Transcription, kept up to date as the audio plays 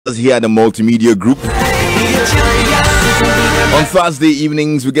us here at the Multimedia Group. On Thursday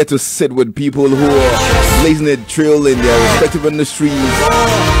evenings, we get to sit with people who are blazing a trail in their respective industries.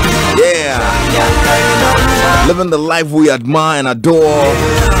 Yeah. Living the life we admire and adore.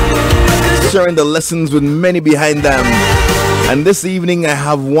 Sharing the lessons with many behind them. And this evening, I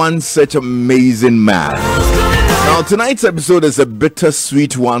have one such amazing man. Now, tonight's episode is a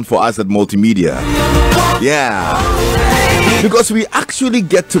bittersweet one for us at Multimedia. Yeah. Because we actually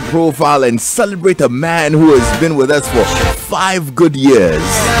get to profile and celebrate a man who has been with us for 5 good years.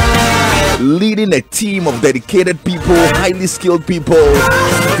 Leading a team of dedicated people, highly skilled people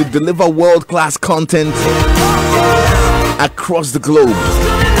to deliver world-class content across the globe.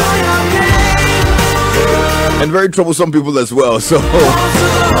 And very troublesome people as well. So,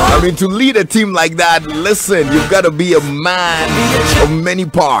 I mean, to lead a team like that, listen, you've got to be a man of many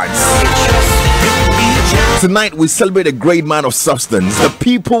parts. Tonight, we celebrate a great man of substance, a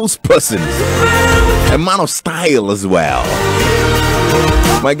people's person, a man of style as well.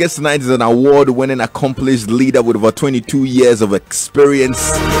 My guest tonight is an award-winning, accomplished leader with over 22 years of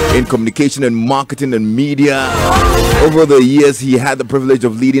experience in communication and marketing and media. Over the years, he had the privilege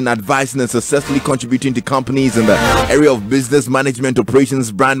of leading, advising, and successfully contributing to companies in the area of business management,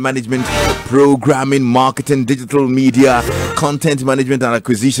 operations, brand management, programming, marketing, digital media, content management and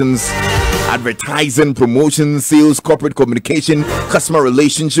acquisitions, advertising, promotion, sales, corporate communication, customer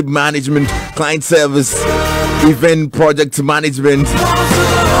relationship management, client service, event project management,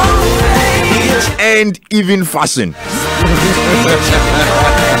 and even fashion.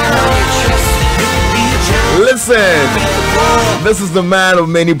 Listen, this is the man of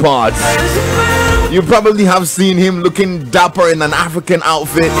many parts. You probably have seen him looking dapper in an African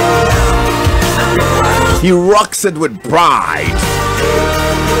outfit. He rocks it with pride.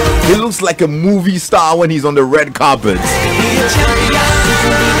 He looks like a movie star when he's on the red carpet.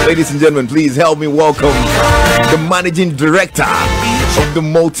 Ladies and gentlemen, please help me welcome the managing director of the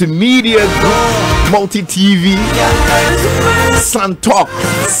Multimedia Group, Multi-TV, Santokh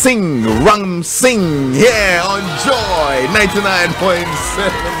Singh, Ram Singh, here on Joy 99.7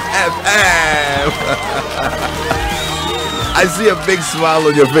 FM. I see a big smile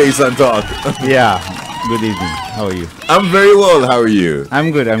on your face, Santokh. Yeah. Good evening. How are you? I'm very well. How are you? I'm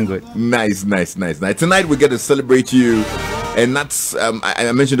good. I'm good. Nice. Tonight we get to celebrate you, and that's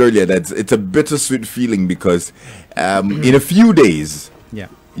I mentioned earlier that it's a bittersweet feeling because in a few days, yeah,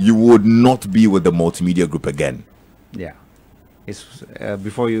 you would not be with the Multimedia Group again. Yeah. It's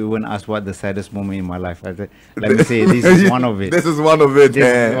before you even ask what the saddest moment in my life. Let me say this is one of it. This is one of it.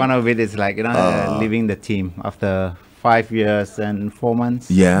 This one of it is like leaving the team after 5 years and 4 months.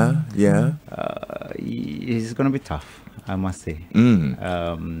 Yeah. It's gonna be tough, I must say.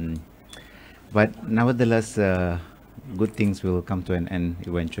 But nevertheless, good things will come to an end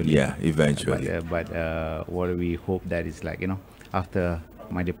eventually. Yeah, eventually. But what we hope that is like, after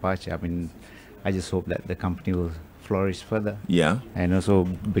my departure, I mean, I just hope that the company will flourish further. Yeah. And also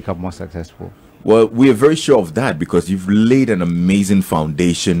become more successful. Well, we are very sure of that because you've laid an amazing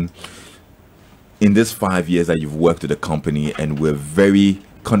foundation in this 5 years that you've worked with the company, and we're very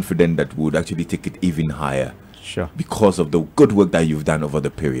confident that we would actually take it even higher. Sure. Because of the good work that you've done over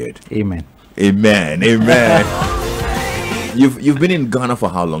the period. Amen. You've been in Ghana for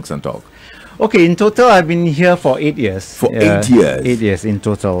how long, Santokh? Okay, in total, I've been here for 8 years. For 8 years? 8 years in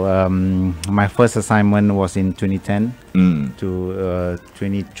total. My first assignment was in 2010 to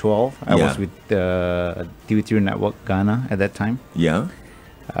 2012. I was with TV3 Network Ghana at that time. Yeah.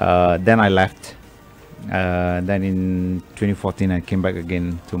 Then I left. Then in 2014, I came back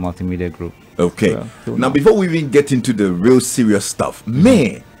again to Multimedia Group. Okay. Now, before we even get into the real serious stuff,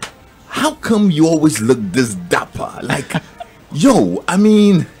 man, how come you always look this dapper? Like, yo, I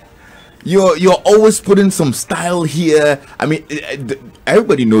mean, you're always putting some style here. I mean,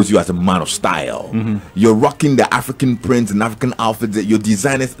 everybody knows you as a man of style. You're rocking the African prints and African outfits that your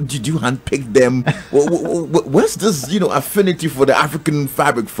designers, did you handpick them? Where's this, affinity for the African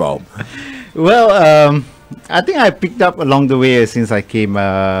fabric from? Well, I think I picked up along the way since I came.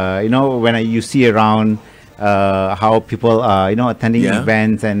 When you see around how people are, attending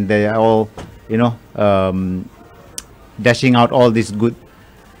events, and they are all, dashing out all this good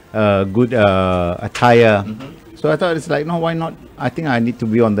attire. So I thought it's like, no, why not? I think I need to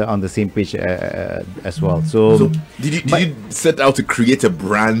be on the same page as well. So did you set out to create a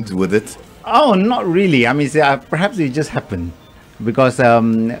brand with it? Oh, not really. I mean, perhaps it just happened because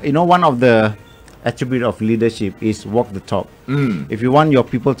one of the attribute of leadership is walk the talk. If you want your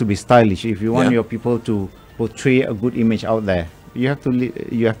people to be stylish, if you want your people to portray a good image out there, You have to lead.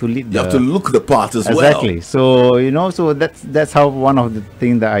 You have to lead. You have to look the part as well. Exactly. So so that's how one of the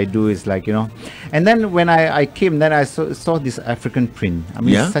things that I do is like and then when I came, then I saw this African print. I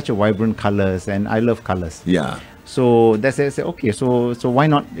mean, such a vibrant colors, and I love colors. Yeah. So that's it. I said, okay, so why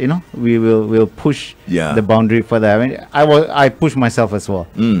not? We'll push the boundary further. I mean, I pushed myself as well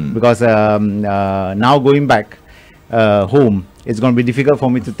because now going back home, it's going to be difficult for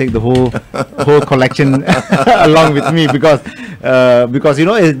me to take the whole collection along with me because a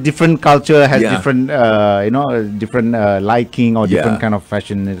different culture has different different liking or different kind of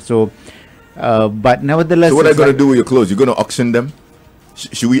fashion. So, but nevertheless, so what are you going to do with your clothes? You're going to auction them?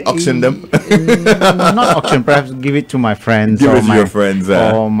 Should we auction them? Not auction, perhaps give it to my friends. Give it to your friends.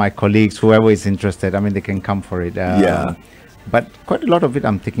 Or my colleagues, whoever is interested. I mean, they can come for it. But quite a lot of it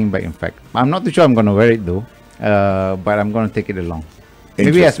I'm taking back, in fact. I'm not too sure I'm going to wear it, though. But I'm going to take it along.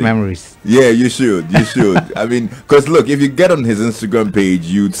 Maybe as memories. Yeah, you should. You should. I mean, because look, if you get on his Instagram page,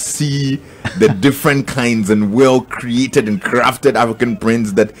 you'd see the different kinds and well-created and crafted African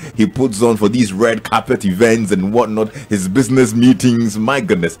prints that he puts on for these red carpet events and whatnot, his business meetings. My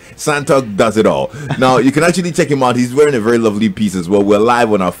goodness, Santokh does it all. Now, you can actually check him out. He's wearing a very lovely piece as well. We're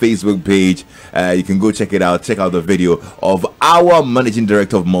live on our Facebook page. You can go check it out. Check out the video of our managing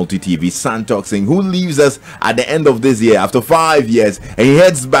director of Multi TV, Santokh Singh, who leaves us at the end of this year after 5 years, and he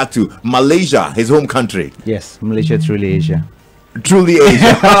heads back to Malaysia, his home country. Yes, Malaysia, truly Asia. Truly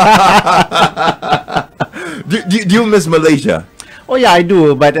Asia. do you miss Malaysia? Oh yeah, I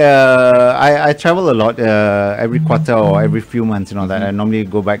do. But I travel a lot every quarter or every few months. That I normally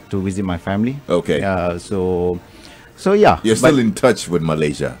go back to visit my family. Okay. So yeah. You're still in touch with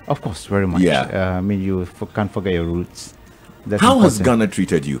Malaysia. Of course, very much. Yeah. I mean, you can't forget your roots. That's How important. has Ghana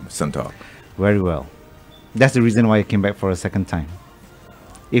treated you, Santokh? Very well. That's the reason why I came back for a second time.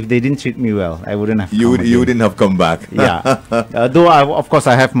 If they didn't treat me well, I wouldn't have. You wouldn't have come back. Yeah. Though of course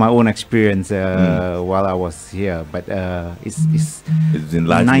I have my own experience while I was here, but it's been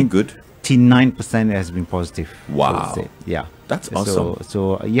largely good. 99% has been positive. Wow. Yeah. That's awesome.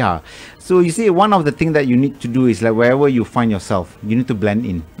 So yeah. So you see, one of the things that you need to do is like wherever you find yourself, you need to blend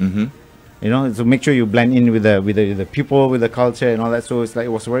in. So make sure you blend in with the people, with the culture and all that. So it's like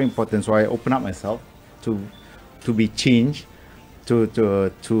it was very important. So I opened up myself to be changed. To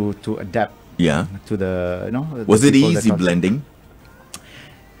adapt to the was it easy blending?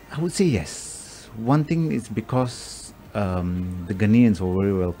 I would say yes. One thing is because the Ghanaians were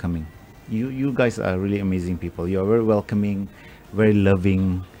very welcoming. You guys are really amazing people. You are very welcoming, very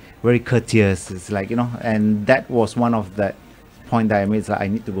loving, very courteous. It's like and that was one of that point that I made. So I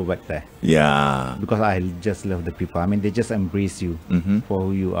need to go back there. Yeah, because I just love the people. I mean, they just embrace you for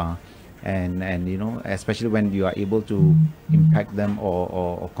who you are. And especially when you are able to impact them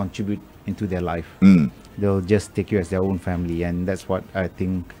or contribute into their life, they'll just take you as their own family, and that's what I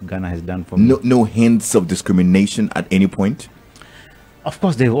think Ghana has done for me. No hints of discrimination at any point? Of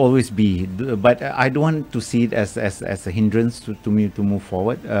course, there will always be, but I don't want to see it as a hindrance to me to move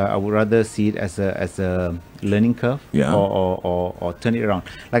forward. I would rather see it as a learning curve, or turn it around.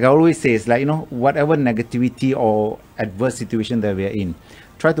 Like I always say, it's like whatever negativity or adverse situation that we are in,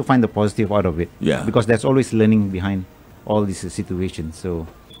 try to find the positive out of it. Yeah. Because there's always learning behind all these situations. So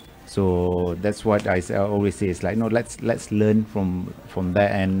that's what I always say. It's like let's learn from there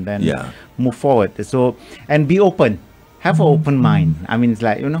and then move forward. So and be open, have an open mind. I mean, it's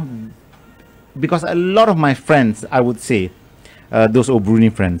like because a lot of my friends, I would say, those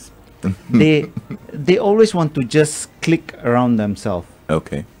Obruni friends, they always want to just click around themselves.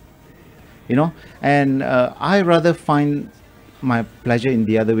 Okay. And I rather find my pleasure in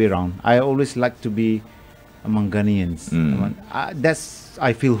the other way around. I always like to be among Ghanaians.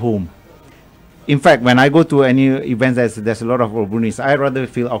 I feel home. In fact, when I go to any events, there's a lot of Obunis, I rather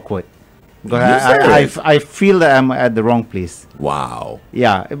feel awkward because I feel that I'm at the wrong place. Wow.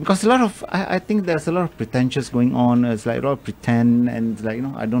 Yeah, because I think there's a lot of pretentious going on. It's like a lot of pretend, and it's like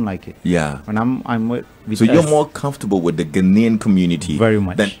I don't like it. Yeah. When I'm with so you're more comfortable with the Ghanaian community very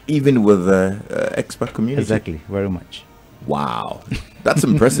much than even with the expat community. Exactly, very much. Wow, that's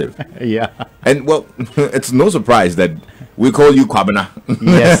impressive. Yeah. And well, it's no surprise that we call you Kwabena.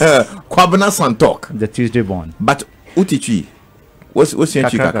 Yes. Kwabena Santokh. The Tuesday born. But Utichi, what's your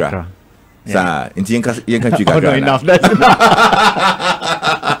kakra? Sa, inti kakra. Oh no, enough. That's enough.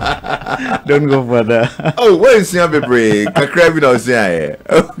 Don't go further. Oh, what is your baby? Kakra,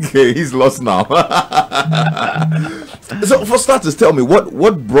 okay, he's lost now. So for starters, tell me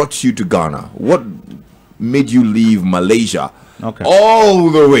what brought you to Ghana? What made you leave Malaysia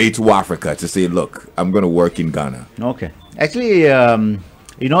all the way to Africa to say, look, I'm going to work in Ghana? Okay. Actually,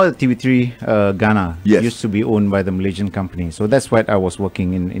 You know, TV3 Ghana Yes. used to be owned by the Malaysian company. So that's what I was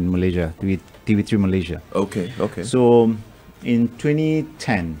working in Malaysia, TV3 Malaysia. Okay, okay. So in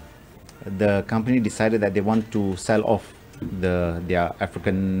 2010, the company decided that they want to sell off their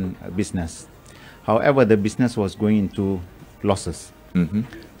African business. However, the business was going into losses.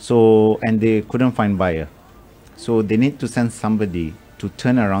 So, and they couldn't find buyer. So they need to send somebody to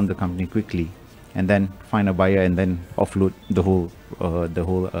turn around the company quickly and then find a buyer and then offload the whole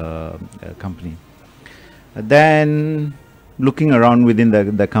company. Then looking around within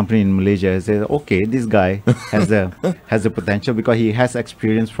the company in Malaysia, I said, okay, this guy has a potential because he has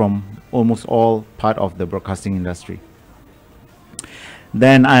experience from almost all part of the broadcasting industry.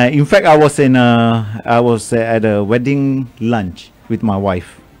 Then in fact, I was at a wedding lunch with my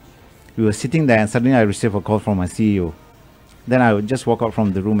wife. We were sitting there and suddenly I received a call from my CEO. Then I would just walk out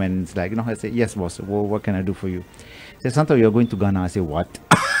from the room and it's like, I said, yes, boss, what can I do for you? He said, Santokh, you're going to Ghana. I said, what?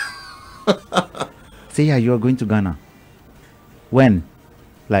 Say, yeah, you're going to Ghana. When?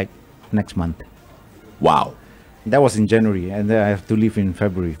 Like next month. Wow. That was in January, and then I have to leave in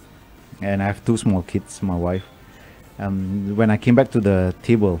February. And I have 2 small kids, my wife. When I came back to the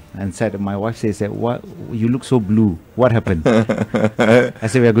table and said, my wife said, what, you look so blue. What happened? I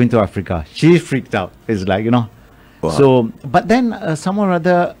said, we are going to Africa. She freaked out. It's like, Wow. So, but then somehow or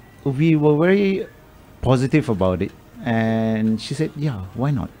other, we were very positive about it. And she said, yeah, why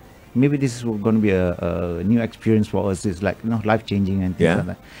not? Maybe this is going to be a new experience for us. It's like, life-changing and things like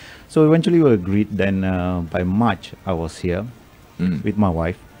that. So eventually we agreed. Then by March, I was here with my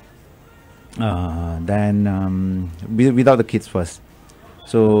wife. Then without the kids first.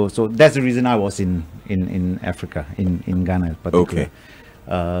 So that's the reason I was in Africa, in Ghana in particular. Okay.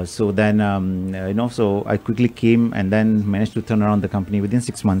 So then, so I quickly came and then managed to turn around the company within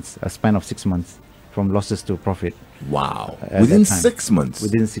 6 months, a span of 6 months, from losses to profit. Wow. Within 6 months?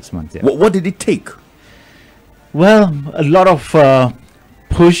 Within 6 months, yeah. What did it take? Well, a lot of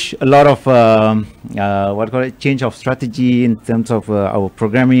push, a lot of change of strategy in terms of our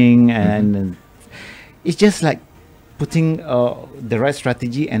programming, and it's just like putting the right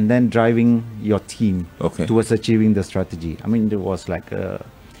strategy and then driving your team towards achieving the strategy. I mean, there was like it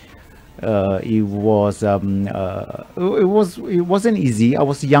wasn't easy. I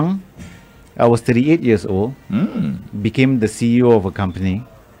was young. I was 38 years old. Became the CEO of a company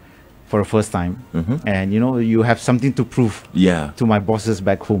for the first time, and you have something to prove to my bosses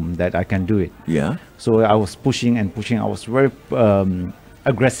back home that I can do it. So I was pushing and pushing. I was very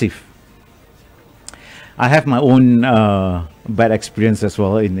aggressive. I have my own bad experience as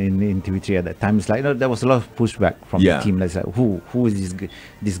well in TV3 at that time. It's like there was a lot of pushback from the team. Like, who is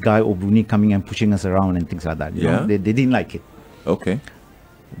this guy Obruni coming and pushing us around and things like that. They didn't like it. Okay.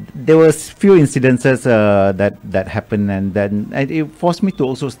 There was few incidences that happened, and then it forced me to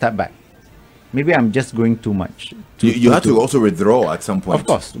also step back. Maybe I'm just going too much. You had to also withdraw at some point. Of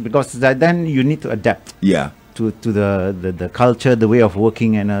course, because then you need to adapt. To the culture, the way of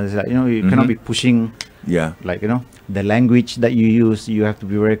working, and you cannot be pushing. Like the language that you use, you have to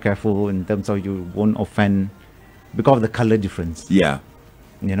be very careful in terms of you won't offend because of the color difference.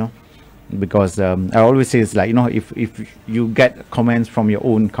 Because I always say it's like if you get comments from your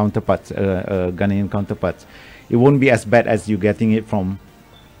own counterparts, Ghanaian counterparts, it won't be as bad as you getting it from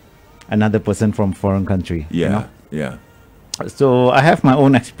another person from foreign country. So I have my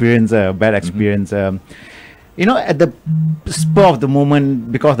own experience, bad experience. At the spur of the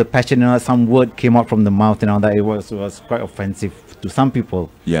moment, because of the passion, some word came out from the mouth and all that, it was quite offensive to some people.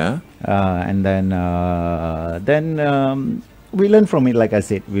 And then we learned from it. Like I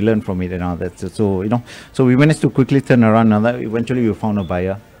said, we learned from it and all that. So we managed to quickly turn around. And eventually, we found a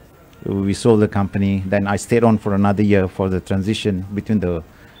buyer. We sold the company. Then I stayed on for another year for the transition between the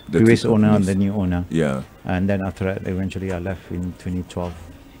previous owner and the new owner. And then after that, eventually, I left in 2012.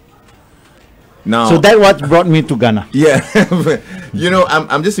 Now, so that what brought me to Ghana.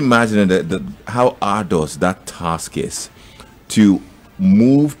 I'm just imagining how arduous that task is to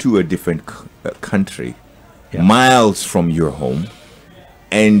move to a different country, miles from your home,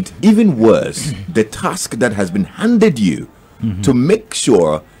 and even worse, the task that has been handed you to make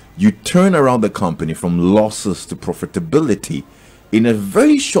sure you turn around the company from losses to profitability in a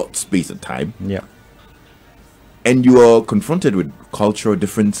very short space of time. And you are confronted with cultural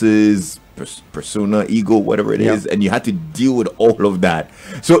differences, persona, ego, whatever it is, and you had to deal with all of that.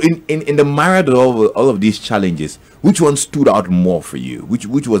 So in the myriad of all of these challenges, which one stood out more for you? Which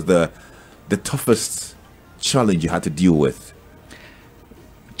was the toughest challenge you had to deal with?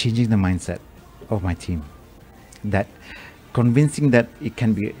 Changing the mindset of my team. That convincing that it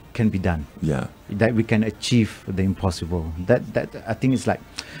can be done. Yeah. That we can achieve the impossible. That I think is like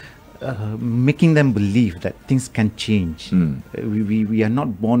making them believe that things can change. We are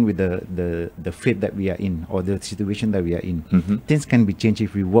not born with the fate that we are in, or the situation that we are in. Things can be changed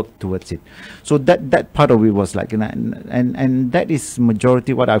if we work towards it. So that part of it was like, and that is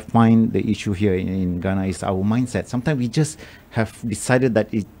majority what I find the issue here in Ghana is our mindset. Sometimes we just have decided that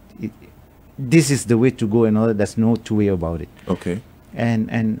this is the way to go, and all that. There's no two way about it. Okay.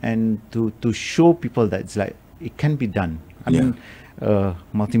 And to show people that it's like it can be done. I mean,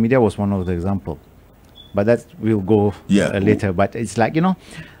 multimedia was one of the example, but that will go later. But it's like,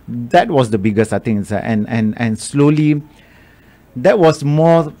 that was the biggest, I think. And slowly, that was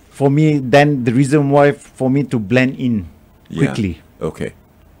more for me than the reason why for me to blend in quickly. Okay.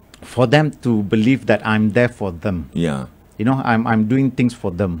 For them to believe that I'm there for them. Yeah. I'm doing things for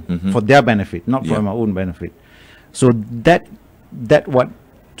them, for their benefit, not for my own benefit. So that what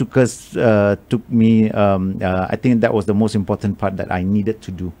took me. I think that was the most important part that I needed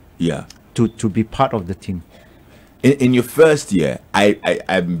to do. Yeah. To be part of the team. In your first year,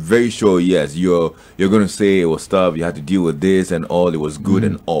 I'm very sure. Yes, you're going to say it was tough. You had to deal with this and all. It was good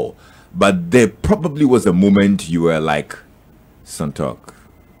and all, but there probably was a moment you were like, Santokh,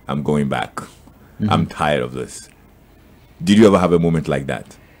 I'm going back. I'm tired of this. Did you ever have a moment like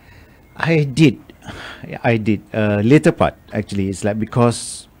that? I did. Later part, actually, it's like,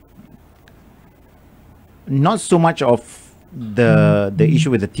 because not so much of the issue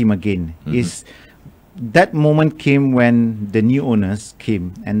with the team again. Is that moment came when the new owners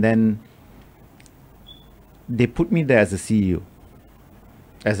came, and then they put me there as a CEO,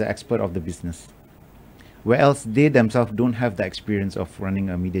 as an expert of the business, where else they themselves don't have the experience of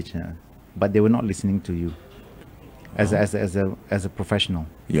running a media channel, but they were not listening to you as a professional.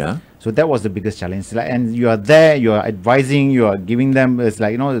 Yeah. So that was the biggest challenge. Like, and you are there, you are advising, you are giving them, it's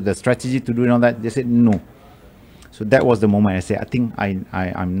like, the strategy to do and all that. They said no. So that was the moment I said, I think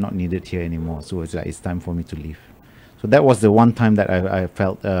I'm not needed here anymore. So it's like, it's time for me to leave. So that was the one time that I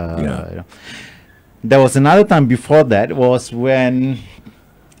felt. There was another time before that, was when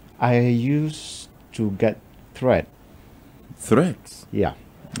I used to get threats. Yeah.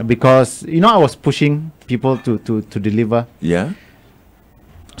 Because I was pushing people to deliver. Yeah.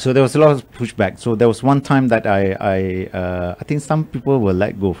 So there was a lot of pushback. So there was one time that I think some people were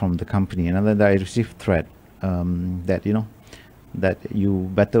let go from the company, and then I received threat that that you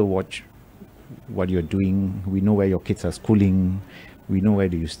better watch what you're doing. We know where your kids are schooling. We know where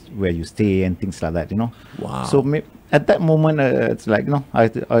you stay and things like that. Wow. So at that moment, it's like I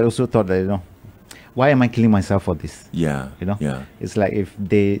also thought that why am I killing myself for this? Yeah. Yeah. It's like, if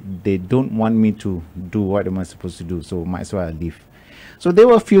they don't want me to do what am I supposed to do, so might as well leave. So there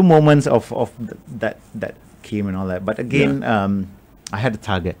were a few moments of that came and all that. But again, I had a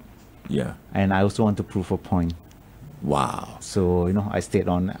target. Yeah. And I also want to prove a point. Wow. So, I stayed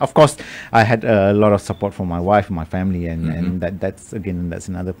on. Of course, I had a lot of support from my wife and my family, and that's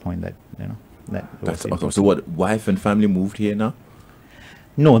another point that, that's awesome. So what, wife and family moved here now?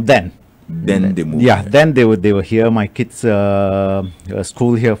 No, then they moved. Yeah, here. Then they were here. My kids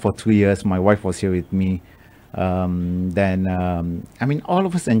school here for 2 years. My wife was here with me. Then all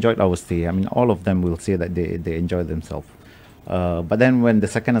of us enjoyed our stay. All of them will say that they enjoyed themselves. But then when the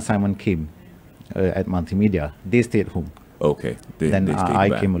second assignment came at multimedia, they stayed home. Okay. Then I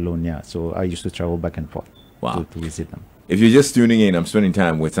came alone. Yeah. So I used to travel back and forth. Wow. to visit them. If you're just tuning in, I'm spending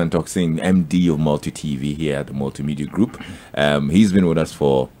time with Santokh Singh, MD of Multi TV here at the Multimedia Group. He's been with us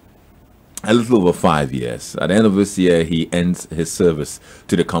for a little over 5 years. At the end of this year, he ends his service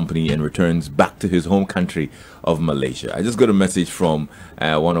to the company and returns back to his home country of Malaysia. I just got a message from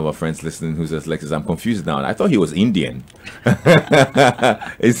one of our friends listening who says, Lexus, I'm confused now. I thought he was Indian.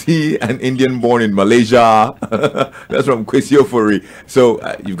 Is he an Indian born in Malaysia? That's from Kwesiofori. So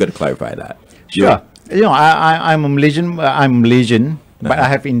you've got to clarify that. Sure. I'm a Malaysian. I'm Malaysian. But I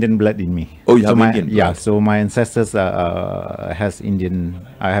have Indian blood in me. Oh, you have Indian blood? Yeah, so my ancestors has Indian.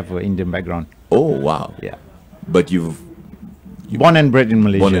 I have an Indian background. Oh, wow. Yeah. But you've born and bred in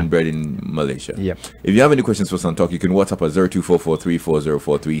Malaysia. Born and bred in Malaysia. Yep. If you have any questions for Santokh, you can WhatsApp at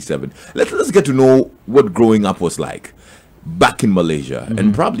 0244340437. Let's get to know what growing up was like back in Malaysia,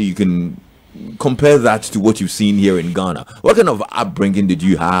 and probably you can compare that to what you've seen here in Ghana. What kind of upbringing did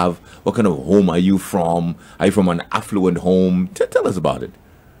you have? What kind of home are you from? Are you from an affluent home? Tell us about it.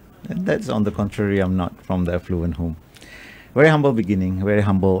 That's on the contrary. I'm not from the affluent home. Very humble beginning. Very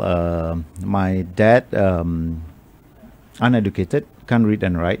humble. My dad, uneducated, can't read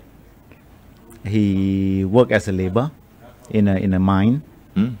and write. He worked as a labor in a mine.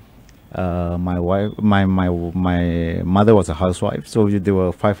 My mother was a housewife, so there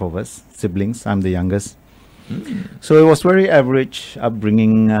were 5 of us siblings. I'm the youngest. So it was very average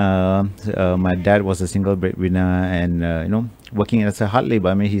upbringing. My dad was a single breadwinner, and working as a hard labor.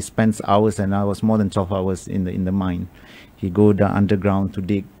 I mean, he spends hours and hours, more than 12 hours in the mine. He go down underground to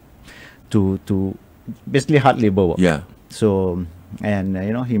dig, to basically hard labor work. Yeah. So, and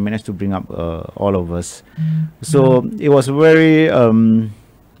he managed to bring up all of us. So it was very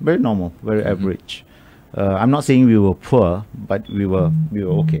very normal, very average. I'm not saying we were poor, but we were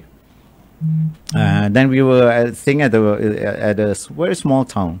okay. Then we were staying at a very small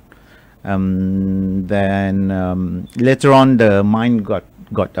town. Then later on, the mine got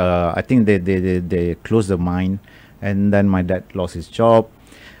I think they closed the mine, and then my dad lost his job.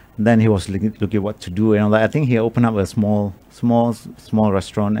 Then he was looking what to do, and all that. I think he opened up a small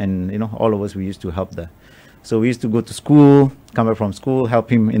restaurant, and all of us, we used to help there. So we used to go to school, come back from school,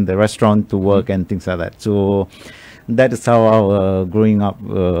 help him in the restaurant to work and things like that. So that is how our growing up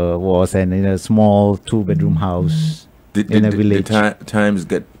was, and in a small 2-bedroom house in a village. Did times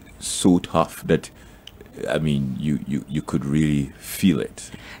get so tough that, I mean, you could really feel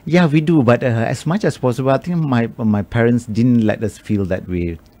it? Yeah, we do, but as much as possible, I think my parents didn't let us feel that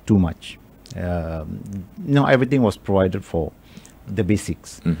way too much. Everything was provided for, the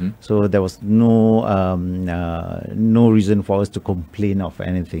basics. So there was no reason for us to complain of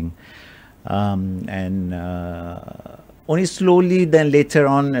anything. And only slowly, then later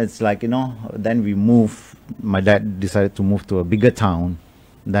on, it's like, then we moved. My dad decided to move to a bigger town.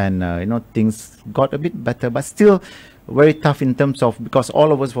 Then things got a bit better, but still very tough in terms of, because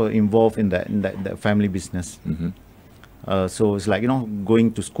all of us were involved in that family business. So it's like,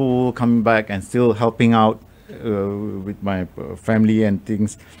 going to school, coming back, and still helping out with my family and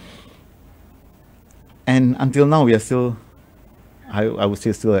things. And until now, we are still, I would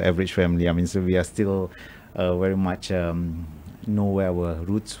say, still an average family. I mean, so we are still very much know where our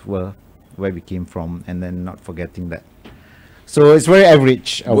roots were, where we came from, and then not forgetting that. So it's very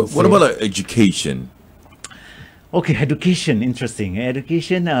average. What about education? Okay, education, interesting.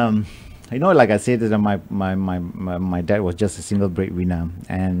 Education, like I said, that my dad was just a single breadwinner,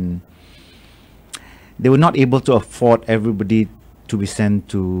 and they were not able to afford everybody to be sent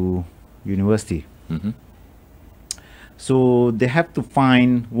to university. So they have to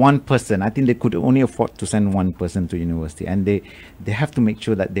find one person. I think they could only afford to send one person to university, and they have to make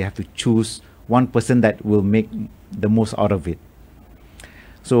sure that they have to choose one person that will make the most out of it.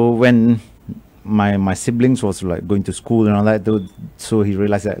 So when my siblings was like going to school and all that, so he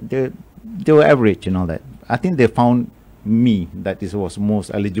realized that they were average and all that. I think they found me that was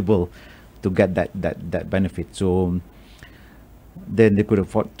most eligible to get that benefit. So then they could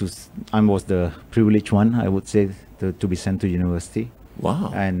afford to. I was the privileged one, I would say, to be sent to university.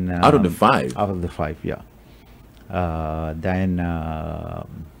 Wow! And out of the 5. Out of the 5, yeah. Then I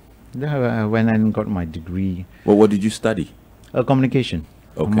went and got my degree. Well, what did you study? Communication.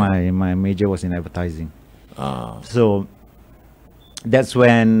 Okay. My major was in advertising. Ah. So that's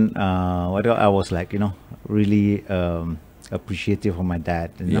when I was like, really appreciative of my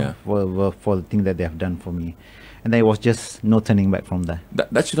dad, for the thing that they have done for me. And there was just no turning back from there.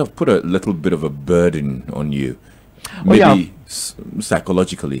 That should have put a little bit of a burden on you, maybe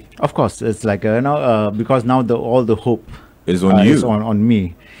psychologically. Of course, it's like because now all the hope is on you, is on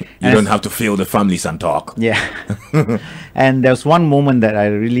me. You don't have to feel the family, Santokh. Yeah. And there's one moment that I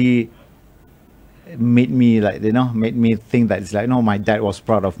really made me think that it's like, my dad was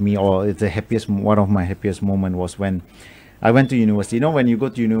proud of me, or it's one of my happiest moment was when I went to university. When you go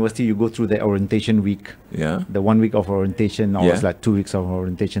to university, you go through the orientation week. Yeah. The 1 week of orientation, or it's like 2 weeks of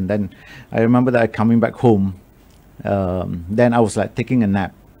orientation. Then I remember that I coming back home. Then I was like taking a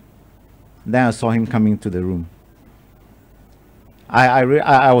nap. Then I saw him coming to the room.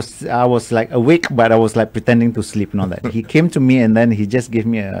 I was like awake, but I was like pretending to sleep and all that. He came to me, and then he just gave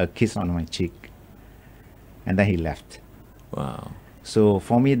me a kiss on my cheek, and then he left. Wow. So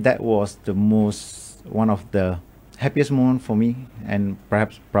for me, that was one of the happiest moment for me, and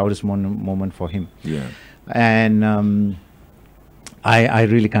perhaps proudest moment for him. Yeah. And I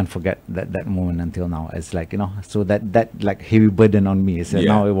really can't forget that moment until now. It's like, so that like heavy burden on me. So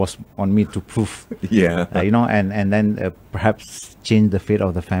now it was on me to prove, and then perhaps change the fate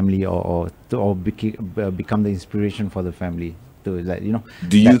of the family, or become the inspiration for the family. To like,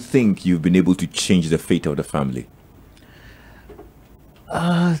 Do you think you've been able to change the fate of the family?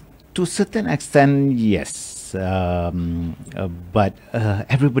 To a certain extent, yes. years, but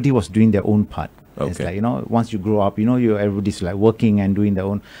everybody was doing their own part. Okay. It's like, once you grow up, everybody's like working and doing their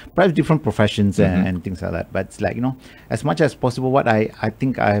own, perhaps different professions and things like that. But it's like, as much as possible, what I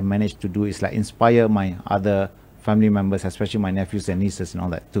think I managed to do is like inspire my other family members, especially my nephews and nieces and all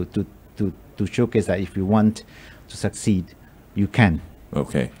that, to showcase that if you want to succeed, you can.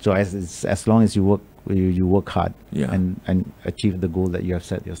 Okay. So as long as you work hard, yeah, and achieve the goal that you have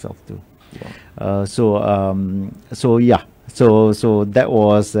set yourself to. Wow. So that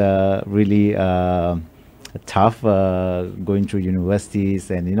was really tough, going through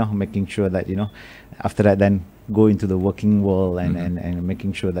universities and making sure that after that then go into the working world and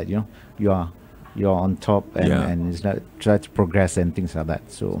making sure that you're on top and it's not try to progress and things like that.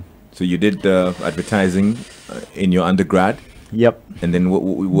 So you did advertising in your undergrad. Yep. And then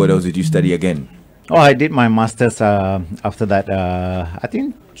what else did you study again? Oh, I did my master's after that. I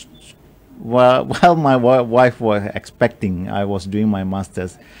think while my wife was expecting, I was doing my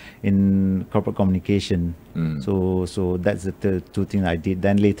master's in corporate communication. So that's the two things I did.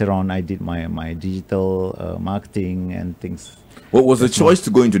 Then later on, I did my digital marketing and things. What was the choice to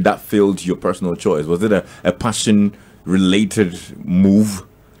go into that field? Your personal choice? Was it a passion related move?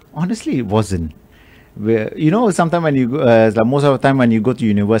 Honestly, it wasn't. Sometimes when you like most of the time when you go to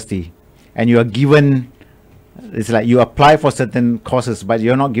university and you are given, it's like you apply for certain courses, but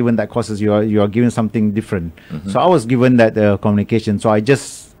you're not given that courses. You are given something different. So I was given that communication. So I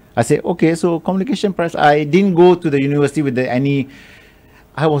said, okay, so communication press. I didn't go to the university with any.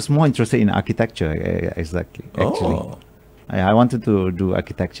 I was more interested in architecture. Exactly. Actually. Oh. I wanted to do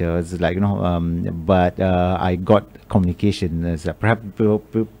architecture. It's like but I got communication. It's like perhaps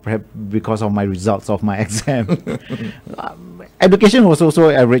because of my results of my exam. Education was also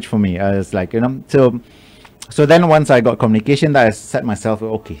average for me. It's like so then once I got communication, that I set myself,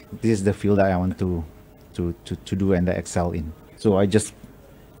 okay, this is the field that I want to do and excel in. So I just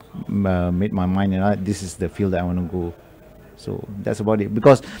made my mind, this is the field that I want to go. So that's about it.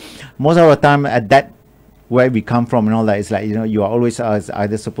 Because most of the time at that where we come from and all that, it's like you are always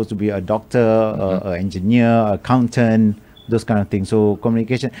either supposed to be a doctor, an engineer, accountant, those kind of things. So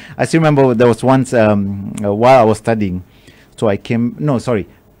communication. I still remember there was once while I was studying, so I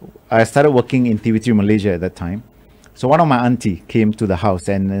started working in TV3 Malaysia at that time. So one of my auntie came to the house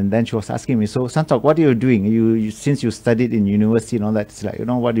and then she was asking me, so Santokh, what are you doing? You since you studied in university and all that, it's like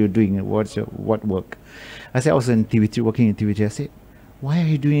what are you doing? What work? I said I was in TV3, working in TV3. I said, why are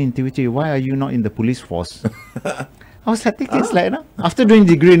you doing in TV3? Why are you not in the police force? I was thinking, it's like, after doing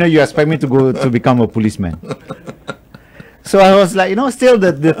degree, you expect me to go to become a policeman. So I was like, still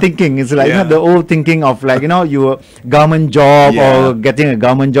the thinking is like the old thinking of like, your government job or getting a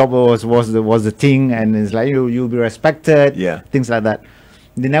government job was the thing, and it's like you'll be respected, things like that.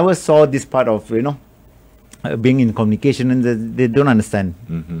 They never saw this part of being in communication, and they don't understand.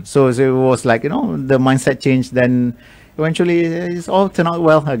 So it was like the mindset changed. Then eventually it's all turned out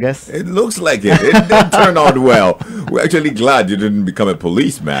well, I guess. It looks like it did turn out well. We're actually glad you didn't become a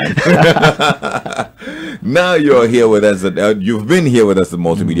policeman. Now you're here with us. You've been here with us at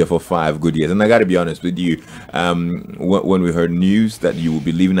Multimedia for 5 good years, and I got to be honest with you. When we heard news that you will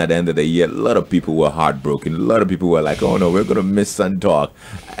be leaving at the end of the year, a lot of people were heartbroken. A lot of people were like, "Oh no, we're gonna miss Santokh."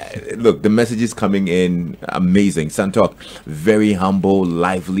 Look, the messages coming in amazing. Santokh, very humble,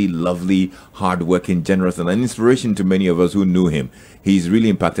 lively, lovely, hardworking, generous, and an inspiration to many of us who knew him. He's really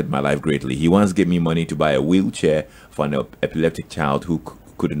impacted my life greatly. He once gave me money to buy a wheelchair for an epileptic child who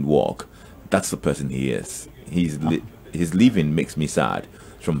couldn't walk. That's the person he is. His leaving makes me sad.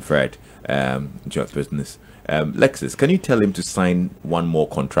 From Fred, Job Business. Lexus, can you tell him to sign one more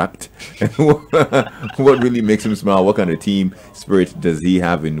contract? What really makes him smile? What kind of team spirit does he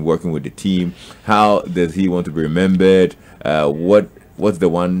have in working with the team? How does he want to be remembered? What's the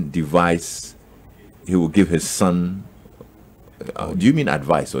one device he will give his son? Do you mean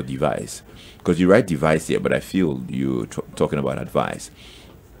advice or device? Because you write device here, but I feel you're talking about advice.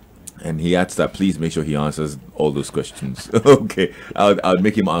 And he adds that please make sure he answers all those questions. Okay, I'll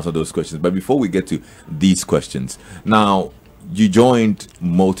make him answer those questions. But before we get to these questions, now you joined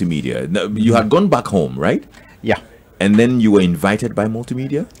Multimedia. Now, you had gone back home, right? Yeah. And then you were invited by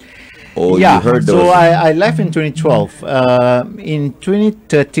Multimedia? Or yeah, you heard so I left in 2012. In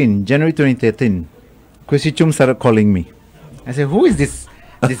 2013, January 2013, Kwesi Chum started calling me. I said, who is this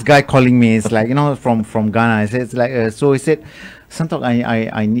guy calling me? It's like, from Ghana. I said, it's like, so he said, Santokh,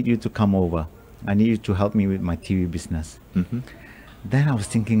 I need you to come over. I need you to help me with my TV business. Then I was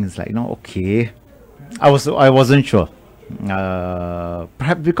thinking, it's like, okay. I wasn't sure.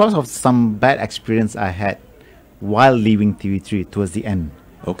 Perhaps because of some bad experience I had while leaving TV3 towards the end.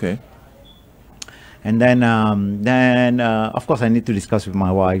 Okay. And then of course I need to discuss with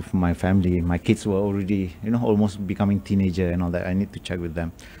my wife, my family. My kids were already, you know, almost becoming teenager and all that. I need to check with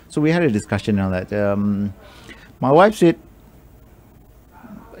them. So we had a discussion and all that. My wife said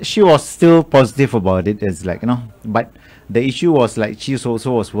she was still positive about it. It's like, you know, but the issue was like she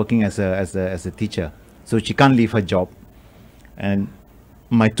also was working as a teacher, so she can't leave her job. And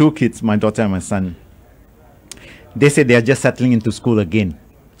my two kids, my daughter and my son, they said they are just settling into school again.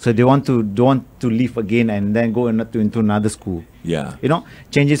 So they don't want to leave again and then go into another school. Yeah. You know,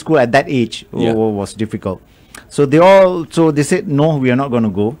 changing school at that age was difficult. So they said, no, we are not going to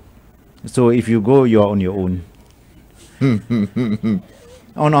go. So if you go, you're on your own.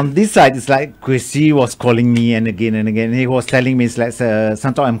 On this side, it's like Kwesi was calling me and again. He was telling me, it's like,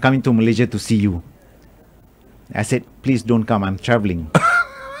 Santokh, I'm coming to Malaysia to see you. I said, please don't come, I'm traveling.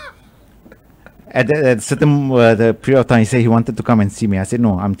 At a certain the period of time, he said he wanted to come and see me. I said,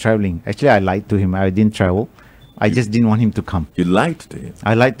 no, I'm traveling. Actually, I lied to him. I didn't travel. I just didn't want him to come. You lied to him?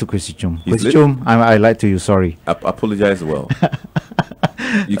 I lied to Kwesi Chum. Kwesi Chum, I lied to you, sorry. I apologize well.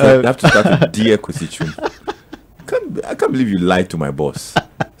 You have to start with dear Kwesi Chum. I can't believe you lied to my boss.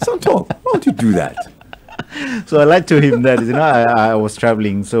 Santokh, why would you do that? So I lied to him that, you know, I was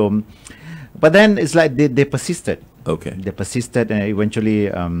traveling. So, but then it's like they persisted. Okay. They persisted, and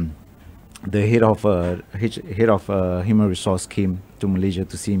eventually the head of human resource came to Malaysia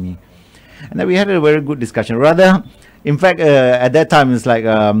to see me, and then we had a very good discussion. Rather, in fact, at that time it's like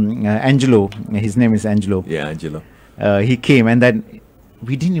Angelo. His name is Angelo. Yeah, Angelo. He came, and then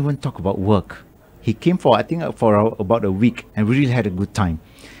we didn't even talk about work. He came for about a week, and we really had a good time.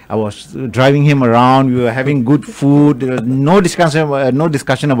 I was driving him around. We were having good food. There was no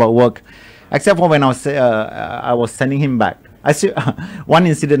discussion about work, except for when I was sending him back. I see one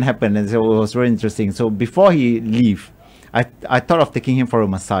incident happened, and so it was very interesting. So before he leave, I thought of taking him for a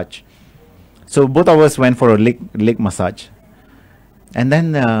massage. So both of us went for a leg massage, and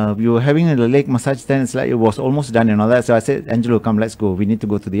then we were having a leg massage. Then it's like it was almost done and all that. So I said, Angelo, come, let's go. We need to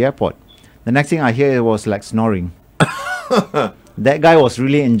go to the airport. The next thing I hear was like snoring. That guy was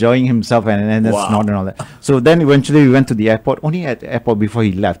really enjoying himself and wow. Snoring and all that. So then eventually we went to the airport. Only at the airport before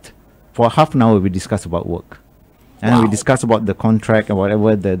he left, for half an hour we discussed about work. And we discussed about the contract and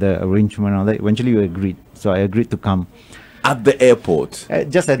whatever, the arrangement and all that. Eventually we agreed. So I agreed to come. At the airport?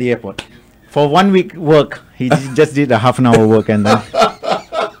 Just at the airport. For 1 week work, he just did a half an hour work, and then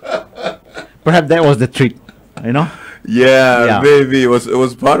perhaps that was the trick, you know? Yeah, maybe it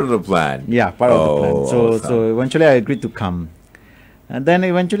was part of the plan. Yeah, part of the plan. So eventually I agreed to come. And then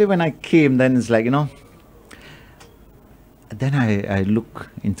eventually when I came, then it's like, you know, then I look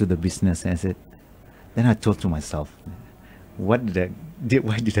into the business and I said, then I thought to myself, why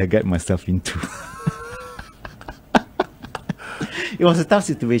did I get myself into? It was a tough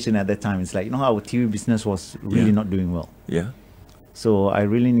situation at that time. It's like, you know, our TV business was really not doing well. Yeah. So I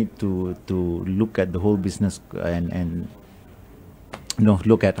really need to look at the whole business and you know,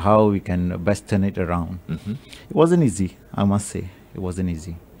 look at how we can best turn it around. Mm-hmm. It wasn't easy, I must say. It wasn't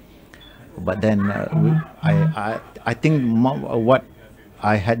easy. But then I think what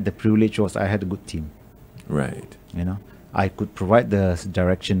I had the privilege was I had a good team. Right. You know, I could provide the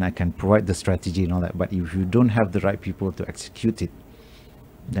direction, I can provide the strategy and all that. But if you don't have the right people to execute it,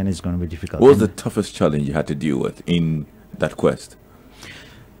 then it's going to be difficult. What was the toughest challenge you had to deal with in that quest?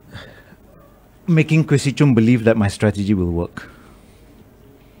 Making Kwesi Chum believe that my strategy will work.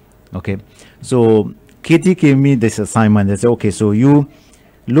 Okay, so Katie gave me this assignment. They said, okay, so you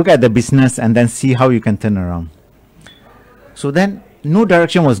look at the business and then see how you can turn around. So then no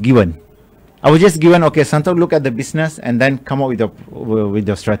direction was given. I was just given, okay, Santokh, look at the business and then come up with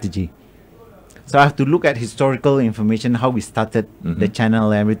your strategy. So I have to look at historical information, how we started the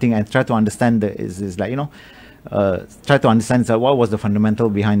channel and everything, and try to understand is like, you know, try to understand what was the fundamental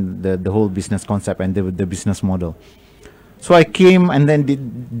behind the whole business concept and the business model. So I came and then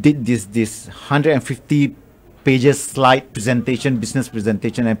did this 150 pages slide presentation, business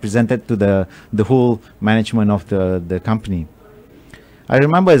presentation, and presented to the whole management of the company. I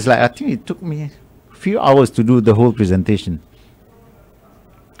remember it's like, I think it took me a few hours to do the whole presentation.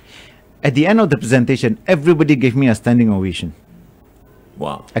 At the end of the presentation, everybody gave me a standing ovation.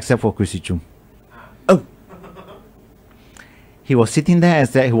 Wow. Except for Kwesi Chum. Oh. He was sitting there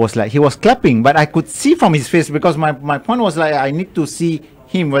as he was clapping, but I could see from his face, because my point was like, I need to see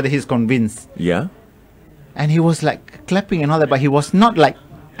him whether he's convinced. Yeah. And he was like clapping and all that, but he was not like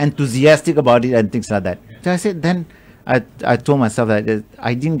enthusiastic about it and things like that. So I said, then I told myself that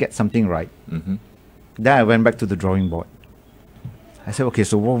I didn't get something right. Mm-hmm. Then I went back to the drawing board. I said, okay,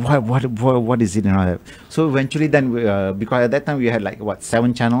 so what is it and all that? So eventually then, because at that time we had like,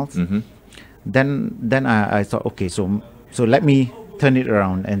 7 channels? Mm-hmm. then I thought, okay, so let me turn it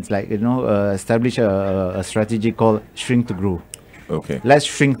around and it's like, establish a strategy called shrink to grow. Okay. Let's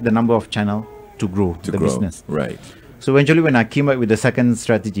shrink the number of channel to grow business. Right. So eventually, when I came up with the second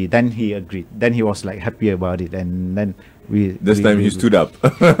strategy, then he agreed. Then he was like happy about it, and then This time he stood up.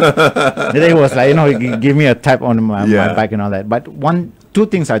 Then he was like, he gave me a tap on my back and all that. But two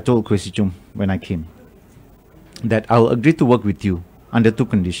things I told Kwesi Chum when I came, that I'll agree to work with you under two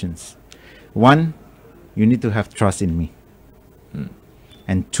conditions. One, you need to have trust in me,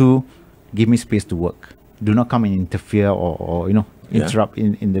 and two, give me space to work. Do not come and interfere or interrupt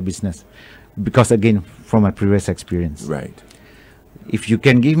in the business. Because again, from my previous experience, right? If you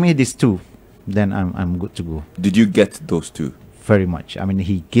can give me these two, then I'm good to go. Did you get those two? Very much. I mean,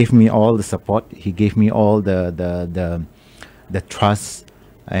 he gave me all the support. He gave me all the trust,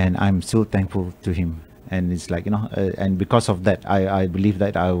 and I'm so thankful to him. And it's like and because of that, I believe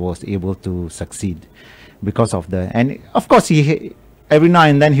that I was able to succeed, because of and of course he. Every now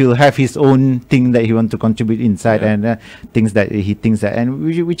and then he'll have his own thing that he wants to contribute inside, and things that he thinks that, and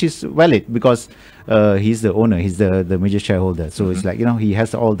which is valid, because he's the owner, he's the major shareholder. So it's like, he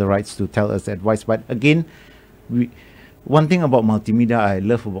has all the rights to tell us advice. But again, one thing about multimedia I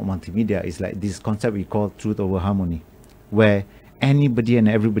love about multimedia is like this concept we call truth over harmony, where anybody and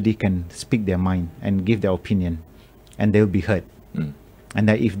everybody can speak their mind and give their opinion, and they'll be heard. And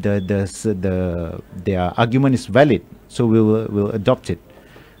that if their argument is valid, so we'll adopt it.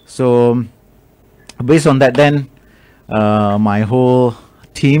 So based on that, then my whole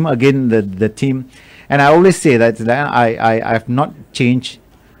team, again the team, and I always say that I've not changed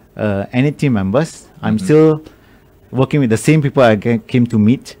any team members. I'm still working with the same people I came to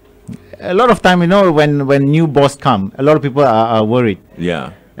meet. A lot of time, when new boss come, a lot of people are worried.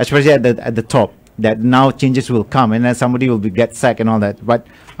 Yeah. Especially at the top, that now changes will come and then somebody will get sacked and all that. But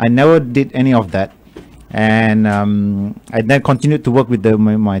I never did any of that. And I then continued to work with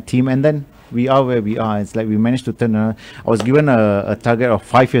my team, and then we are where we are. It's like we managed to turn around. I was given a target of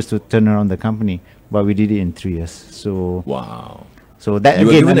 5 years to turn around the company, but we did it in 3 years. So wow. So that you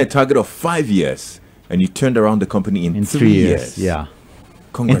were given a target of 5 years, and you turned around the company in 3 years. Yeah.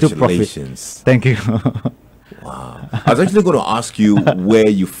 Congratulations. Thank you. Wow. I was actually going to ask you where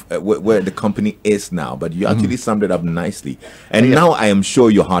the company is now, but you actually summed it up nicely. And now I am sure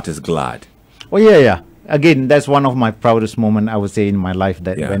your heart is glad. Oh yeah. Again, that's one of my proudest moments, I would say, in my life,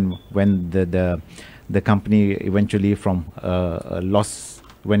 that when the company eventually from a loss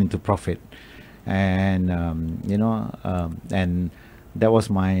went into profit, and and that was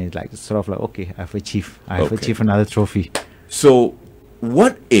my sort of okay, I've achieved another trophy. So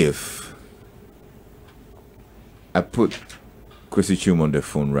what if I put Kwesi Chum on the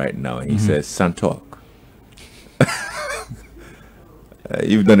phone right now and he says, Santokh,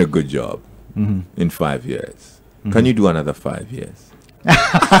 you've done a good job in 5 years. Can you do another 5 years?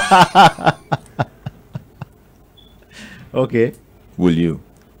 Okay. Will you?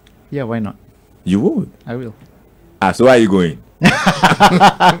 Yeah, why not? You would? I will. So where are you going?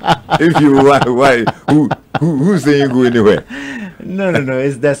 If you why who's saying you go anywhere? No.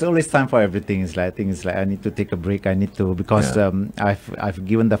 There's always time for everything. I think I need to take a break. I need to, because I've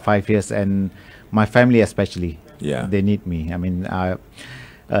given the 5 years, and my family especially. Yeah. They need me. I mean,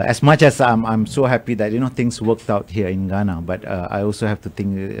 as much as I'm so happy that things worked out here in Ghana, but I also have to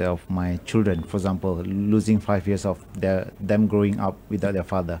think of my children. For example, losing 5 years of them growing up without their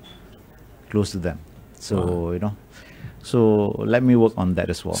father close to them. So so let me work on that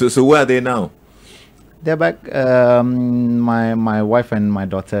as well. So where are they now? They're back. My wife and my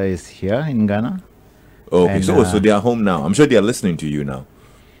daughter is here in Ghana. Okay, and, so they are home now. I'm sure they are listening to you now.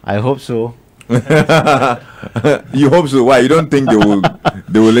 I hope so. You hope so? Why? You don't think they will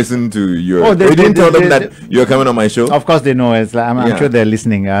listen to your? Oh, you didn't tell them that you're coming on my show. Of course they know. I'm sure they're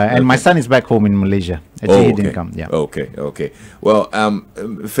listening. And my son is back home in Malaysia. Actually, he didn't come. Yeah. Okay. Well,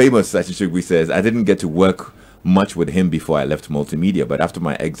 famous Sachishugwi says, I didn't get to work much with him before I left multimedia, but after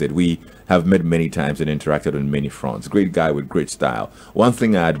my exit, we have met many times and interacted on many fronts. Great guy with great style. One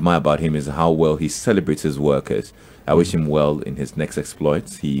thing I admire about him is how well he celebrates his workers. I wish him well in his next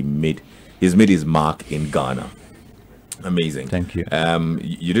exploits. He's made his mark in Ghana. Amazing. Thank you.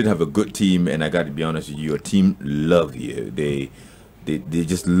 You did have a good team, and I got to be honest with you, your team love you. They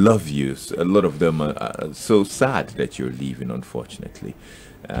just love you. So a lot of them are so sad that you're leaving, unfortunately.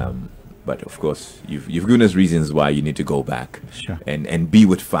 But of course, you've given us reasons why you need to go back. Sure. and be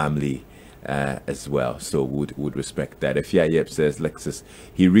with family as well. So would respect that. If Yep says, Lexus,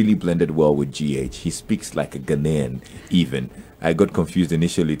 he really blended well with GH. He speaks like a Ghanaian even. I got confused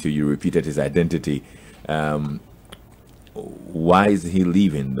initially till you repeated his identity. why is he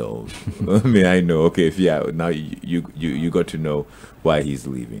leaving though? I mean, I know. Okay, if now you got to know why he's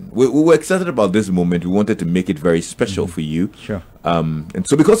leaving. We were excited about this moment. We wanted to make it very special for you. Sure. And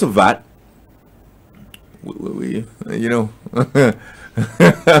so because of that, we you know.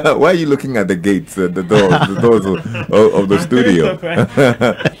 Why are you looking at the gates, the doors of the studio?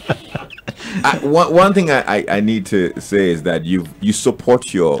 One thing I need to say is that you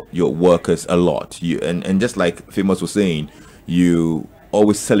support your workers a lot. And just like Famous was saying, you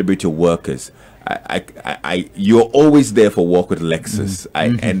always celebrate your workers. You're always there for Walk with Lexus,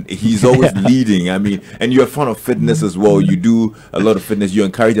 and he's always leading. I mean, and you're a fan of fitness as well. You do a lot of fitness. You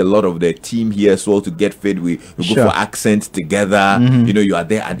encourage a lot of the team here as well to get fit. We go for accents together. You know, you are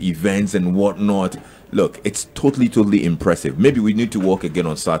there at events and whatnot. Look, it's totally impressive. Maybe we need to walk again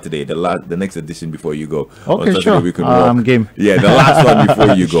on Saturday, the next edition before you go. Okay, on Saturday, sure. we can walk. Game. Yeah, the last one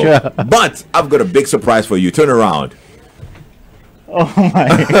before you go. Sure. But I've got a big surprise for you. Turn around. Oh my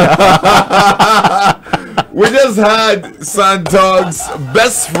God. We just had Santokh's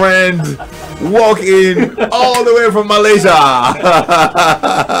best friend walk in all the way from Malaysia.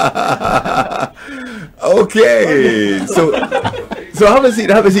 Okay, so have a seat.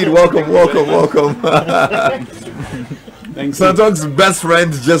 Welcome. Thanks. Santokh's best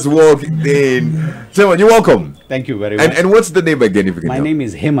friend just walked in. Simon, you're welcome. Thank you very much. And what's the name again, if you can My tell? name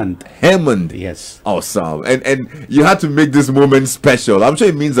is Hemant. Hemant. Yes. Awesome. And you had to make this moment special. I'm sure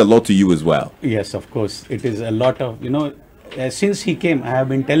it means a lot to you as well. Yes, of course. It is a lot of, since he came, I have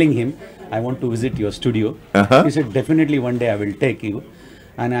been telling him, I want to visit your studio. He said, definitely one day I will take you.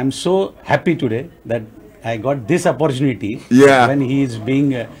 And I'm so happy today that I got this opportunity when he is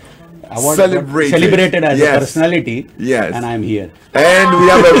being celebrated as a personality. Yes. And I'm here. And we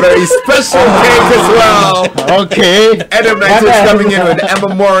have a very special cake as well. Okay. Adam Knight is coming in with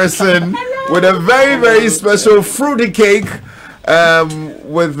Emma Morrison with a very special fruity cake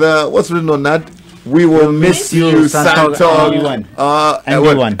with what's written on that? We will miss you, Santokh.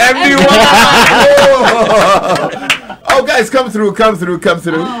 Everyone. Oh, guys, come through.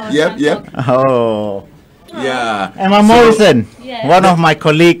 Oh, Yep. Oh. Yeah. Emma Morrison, one of my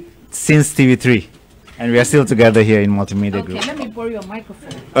colleagues since TV3. And we are still together here in Multimedia Group. Okay, let me borrow your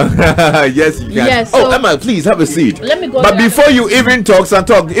microphone. Yes, you can. Yes, so Emma, please have a seat. Let me go. But before you even talk,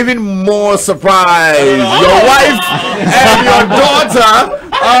 Santokh, even more surprise. Your wife and your daughter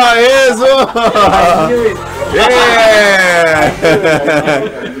are here. Yeah.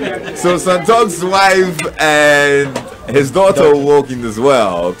 So Santokh's wife and his daughter walking as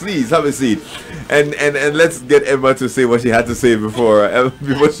well. Please have a seat. And let's get Emma to say what she had to say before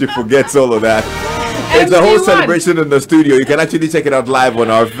she forgets all of that. It's a whole celebration in the studio. You can actually check it out live on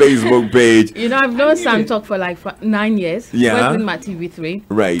our Facebook page. You know, I've known Santokh for like 9 years. Yeah. With my TV3.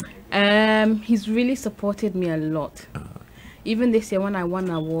 Right. He's really supported me a lot. Even this year when I won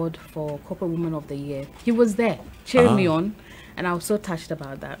an award for Corporate Woman of the Year, he was there cheering me on, and I was so touched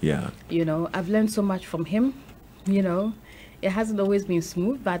about that. Yeah. You know, I've learned so much from him. You know, it hasn't always been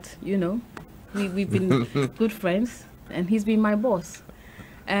smooth, but you know, we've been good friends, and he's been my boss.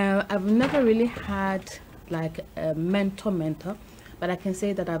 I've never really had like a mentor, but I can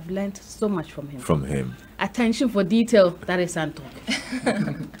say that I've learned so much from him. Attention for detail, that is Santokh.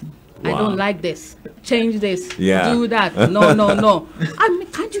 Wow. I don't like this. Change this. Do that. No. I mean,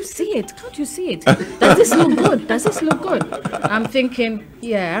 can't you see it? Does this look good? I'm thinking,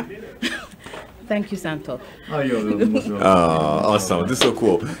 yeah. Thank you, Santokh. Awesome. This is so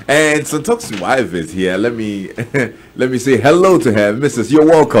cool. And Santokh's wife is here. Let me say hello to her. Mrs. You're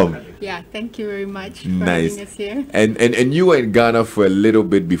welcome. Yeah, thank you very much for having us here. And you were in Ghana for a little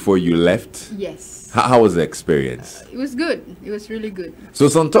bit before you left? Yes. How was the experience? It was good. It was really good. So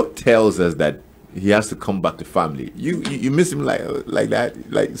Santokh tells us that he has to come back to family. You miss him like that,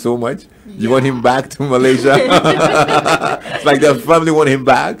 like so much? Yeah. You want him back to Malaysia? It's like the family want him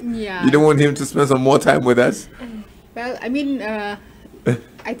back? Yeah. You don't want him to spend some more time with us? Well, I mean, I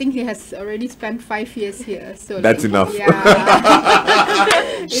think he has already spent 5 years here. So that's enough. Yeah.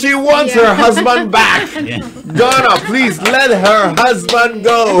 She wants her husband back. Ghana, please let her husband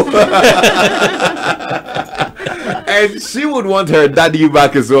go. And she would want her daddy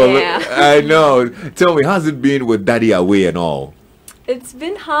back as well. Yeah. I know. Tell me, how's it been with daddy away and all? It's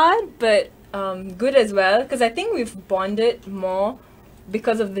been hard, but good as well, because I think we've bonded more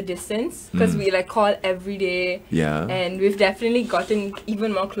because of the distance, because we like call every day. Yeah. And we've definitely gotten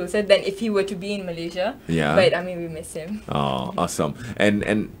even more closer than if he were to be in Malaysia. Yeah. But I mean, we miss him. Oh, awesome.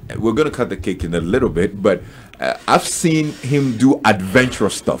 And we're going to cut the cake in a little bit, but I've seen him do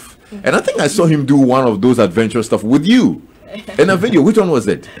adventurous stuff. And I think I saw him do one of those adventurous stuff with you in a video. Which one was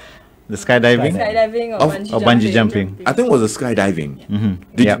it? The skydiving? Skydiving or bungee jumping. I think it was a skydiving.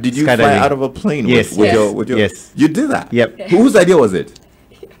 Mm-hmm. Did you fly out of a plane? Yes. With your Yes. You did that? Yep. Whose idea was it?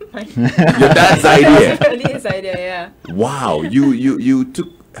 Your dad's idea. Really his idea, yeah. Wow. You took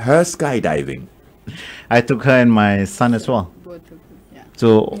her skydiving. I took her and my son as well. Both of them, yeah.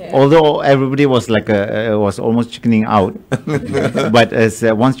 So although everybody was like was almost chickening out, but as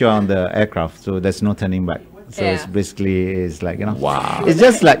once you're on the aircraft, so there's no turning back. So it's basically like Wow. It's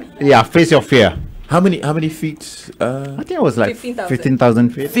just like face your fear. How many feet? I think it was like 15,000. 15,000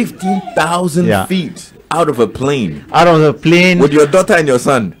 feet. 15,000 feet out of a plane. Out of the plane. With your daughter and your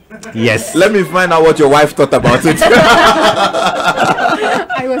son. Yes. Let me find out what your wife thought about it.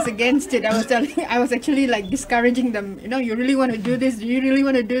 I was against it. I was actually like discouraging them. You really want to do this? Do you really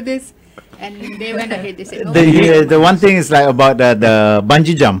want to do this? And they went ahead. They said, no. The one thing is like about the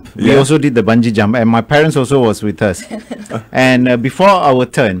bungee jump. We also did the bungee jump, and my parents also was with us. And before our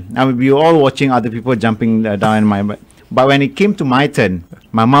turn, we were all watching other people jumping down. But when it came to my turn,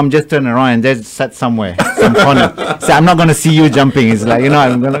 my mom just turned around and just sat somewhere, some corner. So I'm not going to see you jumping. It's like,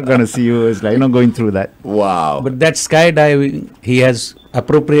 I'm not going to see you. It's like, going through that. Wow. But that skydiving, he has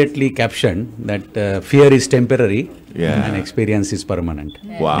appropriately captioned that fear is temporary and experience is permanent.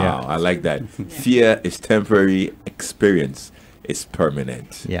 Wow. I like that. Fear is temporary, experience is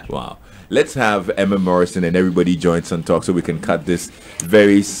permanent. Yeah. Wow. Let's have Emma Morrison and everybody join Santokh so we can cut this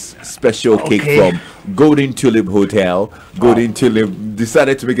very special cake from Golden Tulip Hotel. Golden Tulip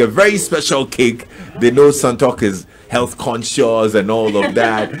decided to make a very special cake. They know Santokh is health conscious and all of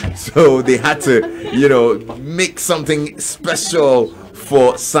that. So they had to, make something special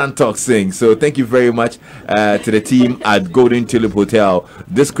for Santokh Singh. So thank you very much to the team at Golden Tulip Hotel.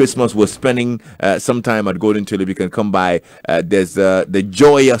 This Christmas we're spending some time at Golden Tulip. You can come by. There's the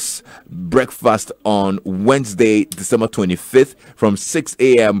joyous breakfast on Wednesday, December 25th from 6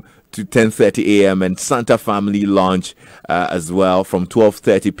 a.m. to 10:30 a.m. and Santa Family Lunch as well from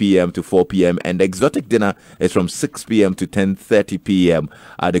 12:30 p.m. to 4 p.m. and the exotic dinner is from 6 p.m. to 10:30 p.m.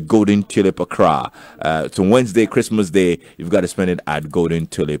 at the Golden Tulip Accra. So Wednesday, Christmas Day, you've got to spend it at Golden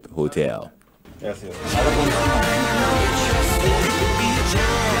Tulip Hotel. Yes.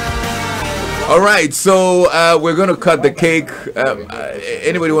 All right, so we're going to cut the cake.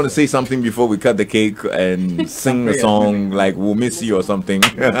 Anybody want to say something before we cut the cake and sing a song like We'll Miss You or something?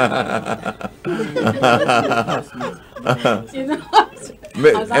 Emma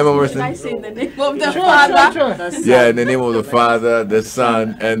Morrison. I say the name of the Father. Yeah, in the name of the Father, the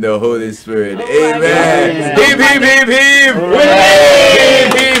Son, and the Holy Spirit. Amen. Hip, hip, hip, hip.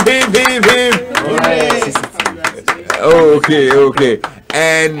 Hip, hip, hip, hip, hip. Okay.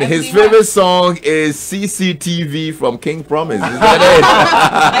 And his favorite song is CCTV from King Promise. Is that it?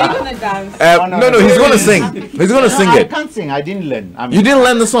 Are you gonna dance? No, he's gonna sing. He's gonna sing I it. can't sing. I didn't learn. You didn't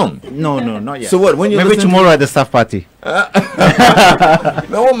learn the song? No, not yet. So what? When you maybe tomorrow at the staff party.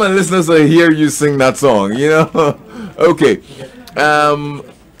 No one my listeners will hear you sing that song. Okay.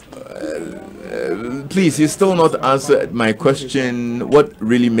 Please, you still not answered my question. What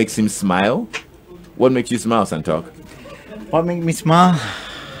really makes him smile? What makes you smile, Santokh? What makes me smile?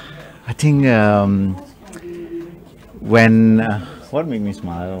 I think when what makes me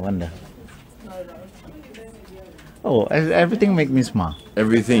smile? I wonder. Oh, everything makes me smile.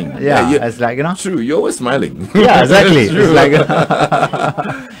 Everything. Yeah, it's like True, you're always smiling. Yeah, exactly. It's like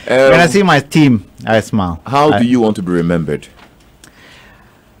when I see my team, I smile. How do you want to be remembered?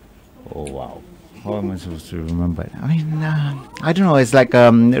 Oh wow. How am I supposed to remember it? I mean, I don't know. It's like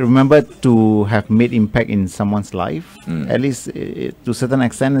remember to have made impact in someone's life, at least to a certain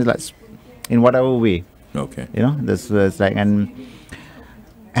extent. It's like in whatever way. Okay. That's like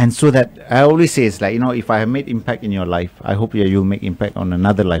and so that I always say it's like if I have made impact in your life, I hope you'll make impact on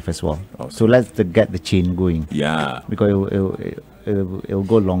another life as well. Awesome. So let's get the chain going. Yeah. Because it'll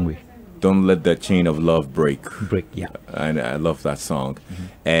go a long way. Don't let that chain of love break. Yeah. And I love that song.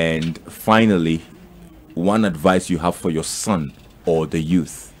 And finally, one advice you have for your son or the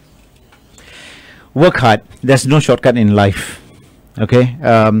youth. Work hard. There's no shortcut in life. Okay?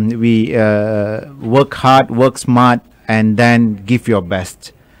 We work hard, work smart, and then give your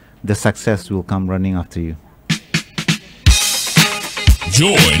best. The success will come running after you.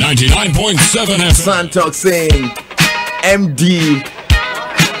 Joy 99.7 FM. Santokh Singh, MD,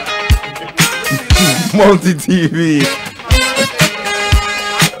 Multi TV.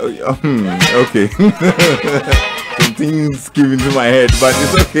 Okay. Something's came into my head, but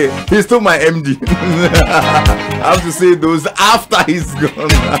it's okay. He's still my MD. I have to say those after he's gone.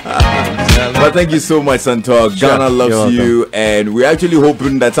 But thank you so much, Santokh. Sure. Ghana loves you, and we're actually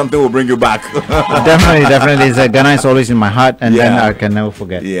hoping that something will bring you back. Definitely. Ghana is always in my heart, and then I can never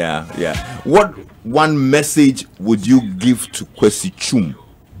forget. Yeah. What one message would you give to Kwesi Chum?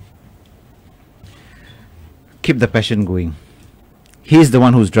 Keep the passion going. He's the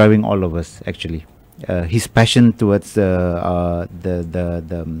one who's driving all of us, actually. His passion towards the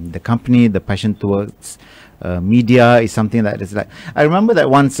company, the passion towards media is something that is like. I remember that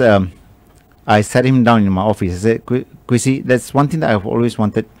once I sat him down in my office. I said, Kwesi, that's one thing that I've always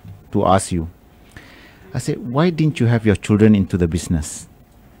wanted to ask you. I said, why didn't you have your children into the business?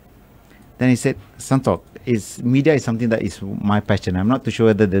 Then he said, Santokh, media is something that is my passion. I'm not too sure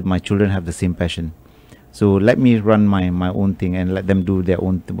whether my children have the same passion. So let me run my own thing and let them do their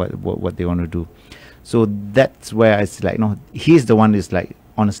own what they want to do. So that's where it's like, he's the one who's like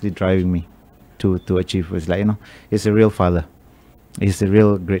honestly driving me to achieve. It's like, he's a real father. He's a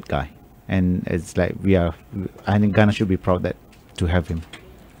real great guy. And it's like I think Ghana should be proud to have him.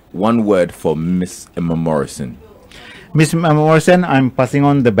 One word for Miss Emma Morrison. Miss Emma Morrison, I'm passing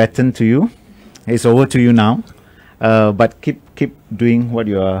on the baton to you. It's over to you now. But keep doing what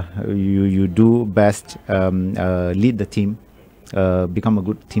you do best. Lead the team. Become a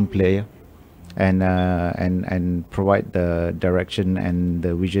good team player, and provide the direction and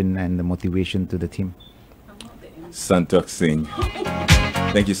the vision and the motivation to the team. Santokh Singh,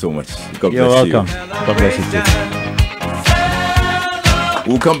 thank you so much. God You're bless welcome. you. God bless you too.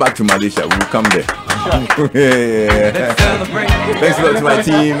 We'll come back to Malaysia. We'll come there. Yeah. Thanks a lot to my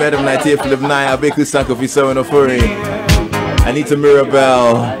team, Madam Natia, Philip Naya, Beku Sanko, Fiso, and Ofuri, Anita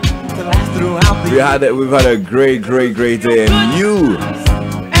Mirabel. We've had a great day, and you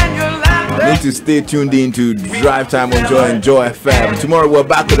need to stay tuned in to Drive Time on Joy FM. Tomorrow we're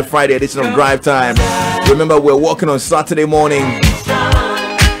back with the Friday edition of Drive Time. Remember, we're walking on Saturday morning.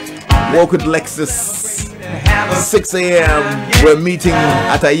 Walk with Lexus. 6 a.m. We're meeting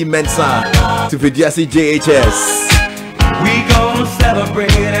at Ayi Mensa to Fijasi JHS. We gonna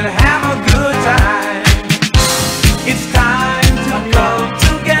celebrate and have a good time. It's time to come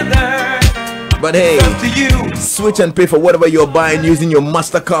together. But hey, switch and pay for whatever you're buying using your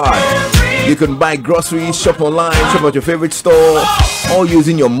MasterCard. You can buy groceries, shop online, shop at your favorite store, all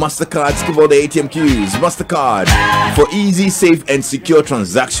using your MasterCard. Skip all the ATM queues. MasterCard for easy, safe, and secure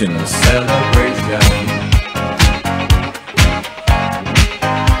transactions. Celebration.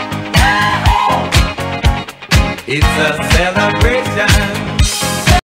 It's a celebration.